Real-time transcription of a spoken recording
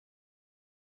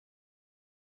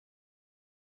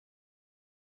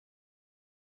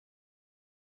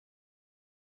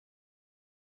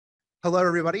Hello,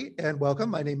 everybody, and welcome.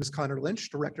 My name is Connor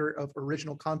Lynch, Director of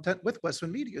Original Content with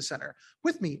Westwood Media Center.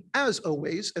 With me, as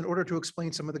always, in order to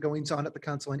explain some of the goings-on at the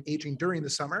Council on Aging during the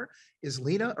summer, is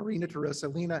Lena Arena Teresa.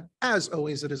 Lena, as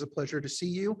always, it is a pleasure to see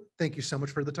you. Thank you so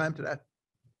much for the time today.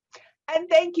 And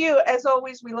thank you. As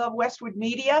always, we love Westwood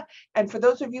Media. And for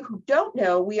those of you who don't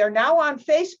know, we are now on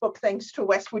Facebook thanks to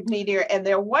Westwood Media and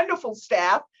their wonderful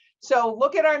staff. So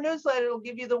look at our newsletter. It'll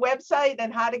give you the website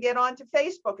and how to get onto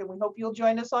Facebook. And we hope you'll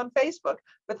join us on Facebook.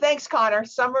 But thanks, Connor.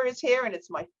 Summer is here and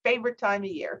it's my favorite time of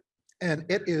year. And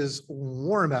it is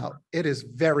warm out. It is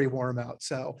very warm out.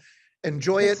 So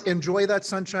enjoy it. Enjoy that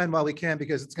sunshine while we can,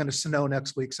 because it's going to snow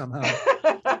next week somehow.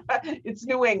 It's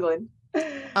New England.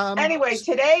 Anyway,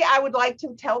 today I would like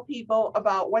to tell people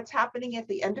about what's happening at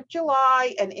the end of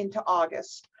July and into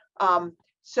August.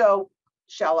 So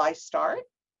shall I start?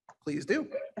 Please do.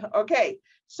 Okay,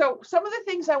 so some of the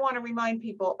things I want to remind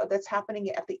people that's happening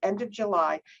at the end of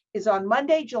July is on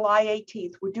Monday, July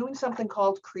 18th, we're doing something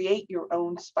called Create Your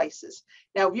Own Spices.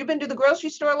 Now, have you been to the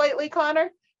grocery store lately, Connor?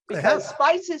 Because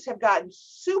spices have gotten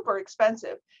super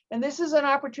expensive. And this is an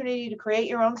opportunity to create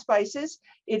your own spices.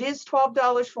 It is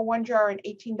 $12 for one jar and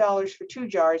 $18 for two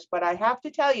jars. But I have to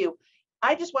tell you,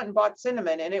 I just went and bought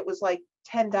cinnamon and it was like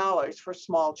 $10 for a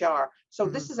small jar. So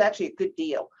this is actually a good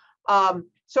deal.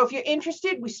 So if you're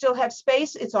interested, we still have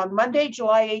space. It's on Monday,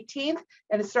 July 18th,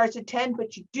 and it starts at 10,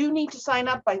 but you do need to sign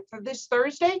up by this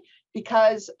Thursday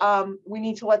because we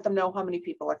need to let them know how many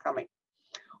people are coming.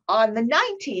 On the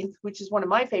 19th, which is one of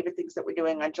my favorite things that we're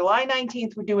doing, on July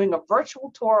 19th, we're doing a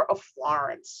virtual tour of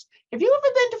Florence. Have you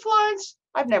ever been to Florence?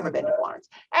 I've never been to Florence.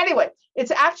 Anyway,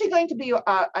 it's actually going to be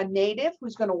a native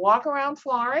who's going to walk around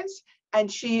Florence, and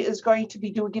she is going to be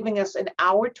giving us an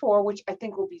hour tour, which I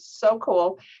think will be so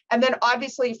cool. And then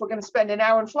obviously, if we're going to spend an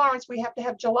hour in Florence, we have to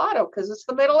have gelato because it's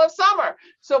the middle of summer.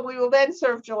 So we will then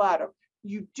serve gelato.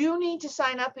 You do need to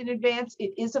sign up in advance.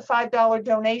 It is a $5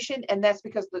 donation, and that's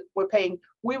because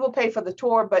we will pay for the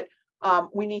tour, but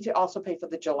we need to also pay for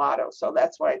the gelato. So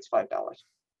that's why it's $5.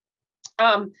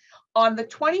 On the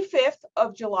 25th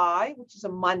of July, which is a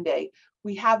Monday,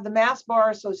 we have the Mass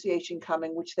Bar Association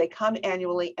coming, which they come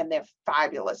annually and they're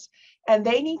fabulous. And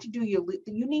they need to you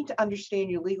need to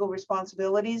understand your legal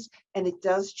responsibilities, and it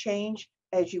does change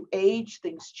as you age,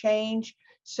 things change.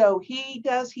 So he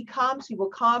will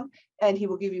come and he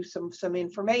will give you some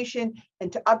information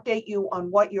and to update you on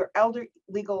what your elder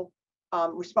legal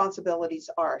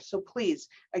responsibilities are. So please,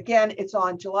 again, it's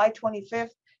on July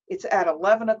 25th. It's at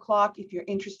 11 o'clock. If you're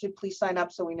interested, please sign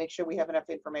up so we make sure we have enough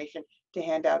information to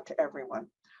hand out to everyone.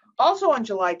 Also on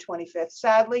July 25th,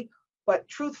 sadly, but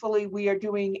truthfully, we are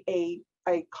doing a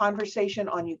conversation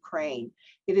on Ukraine.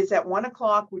 It is at 1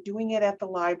 o'clock. We're doing it at the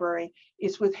library.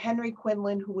 It's with Henry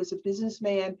Quinlan, who was a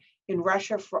businessman in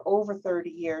Russia for over 30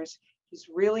 years. He's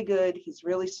really good. He's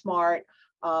really smart.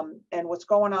 And what's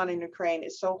going on in Ukraine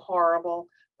is so horrible.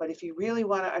 But if you really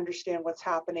want to understand what's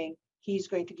happening, he's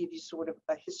going to give you sort of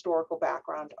a historical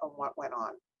background on what went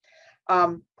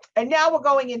on. And now we're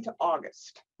going into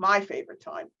August, my favorite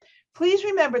time. Please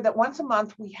remember that once a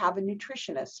month we have a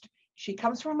nutritionist. She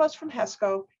comes from us from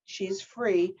HESCO. She's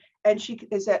free, and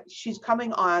she's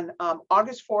coming on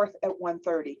August 4th at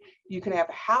 1:30. You can have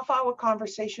a half-hour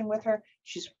conversation with her.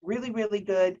 She's really, really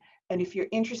good. And if you're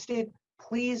interested,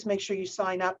 please make sure you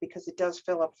sign up because it does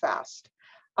fill up fast.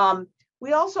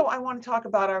 I want to talk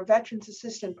about our Veterans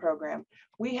Assistant Program.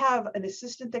 We have an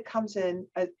assistant that comes in,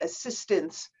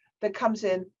 assistance that comes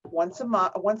in once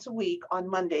a week on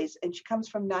Mondays, and she comes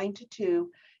from 9 to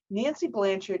 2. Nancy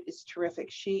Blanchard is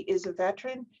terrific. She is a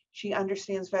veteran. She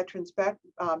understands veterans'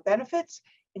 benefits.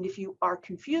 And if you are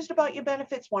confused about your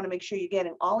benefits, want to make sure you're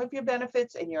getting all of your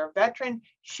benefits and you're a veteran,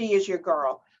 she is your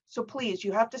girl. So please,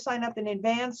 you have to sign up in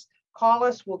advance. Call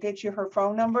us. We'll get you her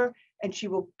phone number, and she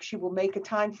will make a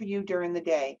time for you during the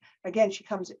day. Again, she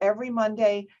comes every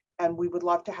Monday, and we would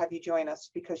love to have you join us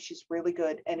because she's really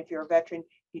good. And if you're a veteran,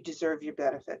 you deserve your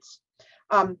benefits.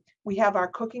 We have our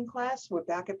cooking class. We're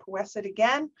back at Powesset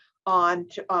again on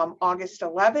August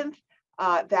 11th.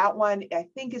 That one I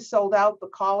think is sold out,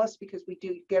 but call us because we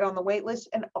do get on the wait list.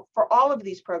 And for all of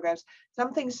these programs,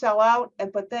 some things sell out,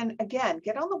 but then again,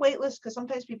 get on the wait list because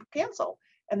sometimes people cancel,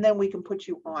 and then we can put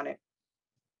you on it.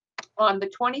 On the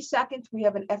 22nd, we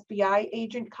have an FBI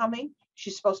agent coming.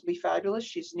 She's supposed to be fabulous.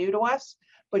 She's new to us,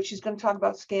 but she's going to talk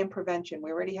about scam prevention.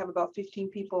 We already have about 15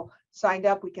 people signed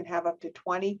up. We can have up to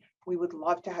 20. We would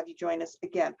love to have you join us.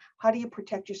 Again, how do you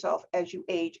protect yourself as you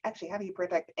age? Actually, how do you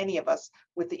protect any of us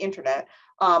with the internet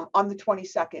on the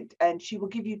 22nd? And she will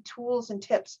give you tools and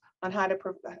tips on how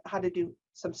to do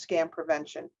some scam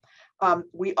prevention.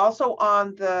 We also,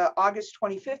 on the August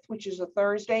 25th, which is a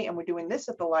Thursday, and we're doing this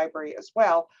at the library as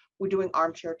well, we're doing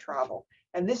armchair travel.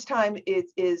 And this time it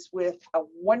is with a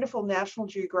wonderful National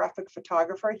Geographic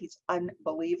photographer. He's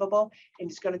unbelievable. And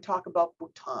he's going to talk about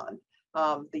Bhutan,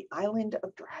 the island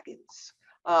of dragons.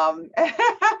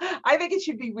 I think it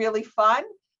should be really fun.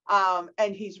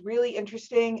 And he's really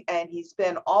interesting, and he's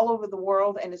been all over the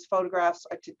world, and his photographs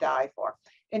are to die for.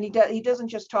 And he doesn't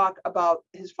just talk about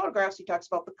his photographs, he talks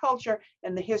about the culture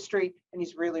and the history, and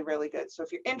he's really, really good. So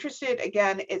if you're interested,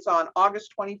 again, it's on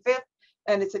August 25th,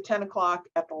 and it's at 10 o'clock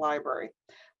at the library.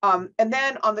 And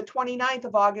then on the 29th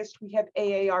of August, we have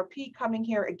AARP coming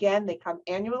here again. They come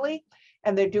annually,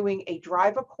 and they're doing a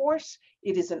driver course.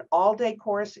 It is an all-day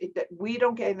course. We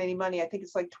don't get any money. I think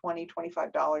it's like $20,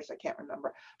 $25. I can't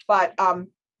remember. But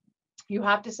you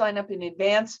have to sign up in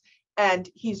advance. And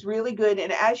he's really good.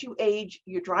 And as you age,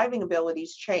 your driving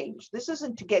abilities change. This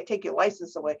isn't to take your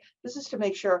license away. This is to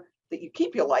make sure that you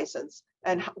keep your license,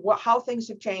 and how things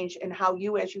have changed, and how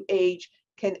you, as you age,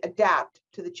 can adapt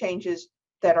to the changes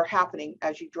that are happening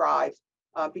as you drive,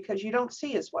 because you don't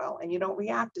see as well and you don't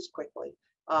react as quickly.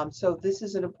 So this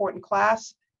is an important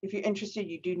class. If you're interested,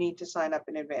 you do need to sign up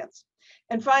in advance.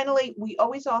 And finally, we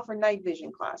always offer night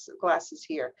vision glasses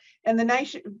here. And the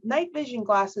night vision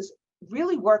glasses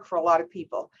really work for a lot of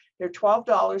people. They're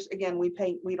 $12. Again,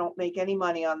 we don't make any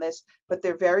money on this, but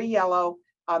they're very yellow.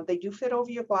 They do fit over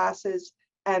your glasses.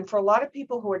 And for a lot of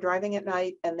people who are driving at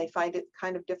night and they find it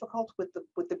kind of difficult with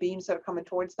the beams that are coming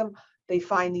towards them, they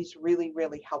find these really,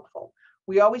 really helpful.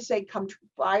 We always say, come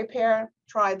buy a pair,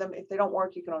 try them. If they don't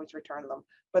work, you can always return them,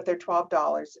 but they're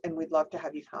 $12, and we'd love to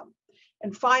have you come.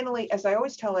 And finally, as I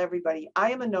always tell everybody,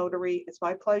 I am a notary. It's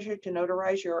my pleasure to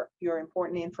notarize your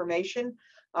important information.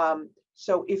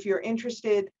 So if you're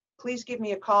interested, please give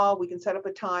me a call. We can set up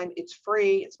a time. It's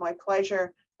free. It's my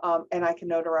pleasure. And I can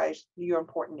notarize your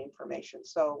important information.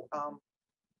 So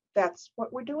that's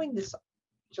what we're doing this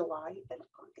July and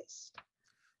August.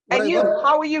 And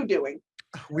how are you doing?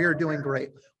 We are doing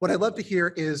great. What I love to hear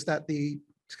is that the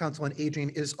Council on Aging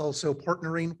is also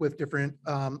partnering with different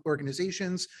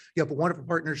organizations. You have a wonderful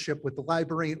partnership with the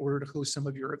library in order to host some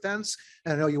of your events.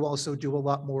 And I know you also do a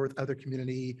lot more with other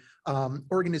community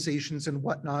organizations and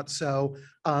whatnot. So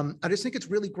I just think it's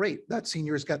really great that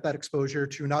seniors get that exposure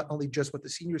to not only just what the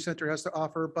senior center has to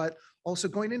offer, but also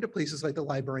going into places like the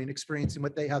library and experiencing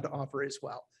what they have to offer as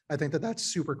well. I think that that's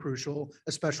super crucial,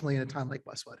 especially in a time like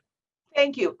Westwood.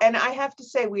 Thank you. And I have to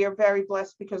say, we are very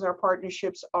blessed because our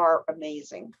partnerships are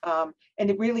amazing. And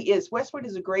it really is. Westwood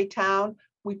is a great town.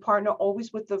 We partner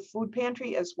always with the food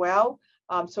pantry as well.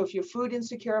 So if you're food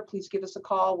insecure, please give us a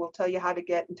call. We'll tell you how to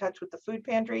get in touch with the food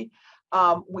pantry.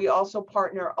 We also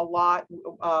partner a lot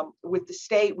with the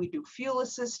state. We do fuel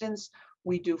assistance.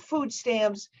 We do food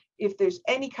stamps. If there's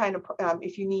any kind of,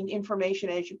 if you need information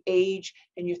as you age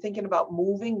and you're thinking about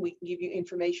moving, we can give you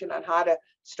information on how to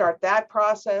start that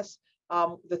process.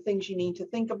 The things you need to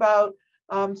think about.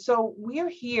 So we're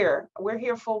here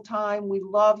full time. We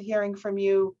love hearing from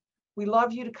you. We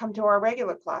love you to come to our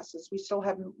regular classes. We still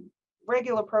have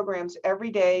regular programs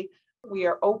every day. We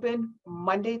are open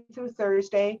Monday through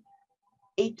Thursday,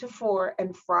 8 to 4,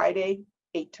 and Friday,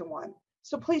 8 to 1.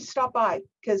 So please stop by,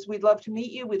 because we'd love to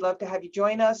meet you. We'd love to have you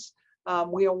join us.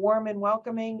 We are warm and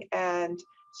welcoming, and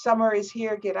summer is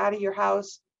here. Get out of your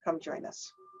house. Come join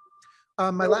us.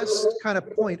 My last kind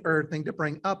of point or thing to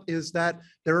bring up is that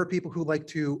there are people who like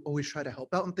to always try to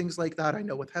help out and things like that. I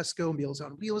know with HESCO, Meals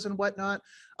on Wheels and whatnot.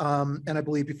 And I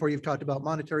believe before you've talked about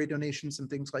monetary donations and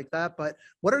things like that, but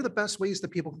what are the best ways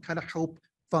that people can kind of help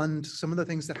fund some of the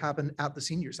things that happen at the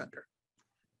senior center?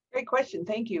 Great question.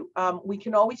 Thank you. We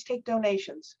can always take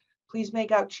donations. Please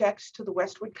make out checks to the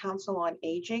Westwood Council on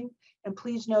Aging. And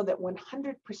please know that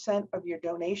 100% of your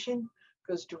donation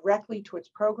goes directly towards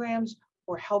programs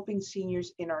or helping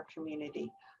seniors in our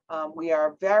community.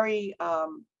 We're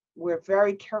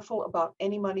very careful about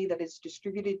any money that is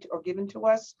distributed or given to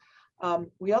us.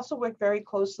 We also work very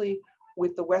closely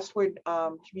with the Westwood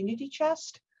Community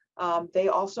Chest. They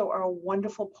also are a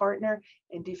wonderful partner.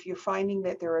 And if you're finding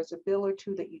that there is a bill or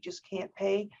two that you just can't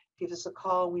pay, give us a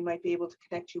call. We might be able to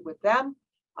connect you with them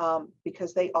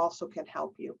because they also can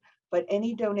help you. But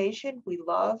any donation we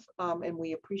love and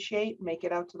we appreciate. Make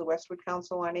it out to the Westwood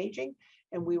Council on Aging,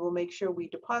 and we will make sure we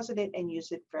deposit it and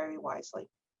use it very wisely.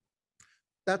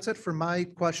 that's it for my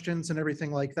questions and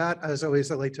everything like that. As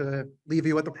always, I like to leave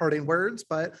you with the parting words,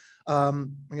 but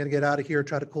I'm going to get out of here,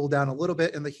 try to cool down a little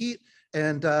bit in the heat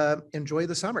and enjoy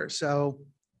the summer. So,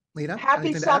 Lena, Happy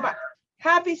anything to add? summer.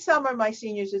 Happy summer, my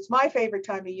seniors. It's my favorite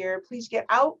time of year. Please get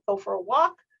out, go for a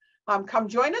walk. Come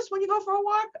join us when you go for a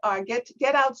walk.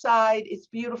 Get outside. It's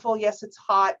beautiful. Yes, it's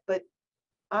hot, but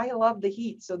I love the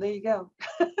heat. So there you go.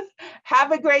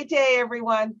 Have a great day,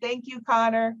 everyone. Thank you,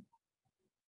 Connor.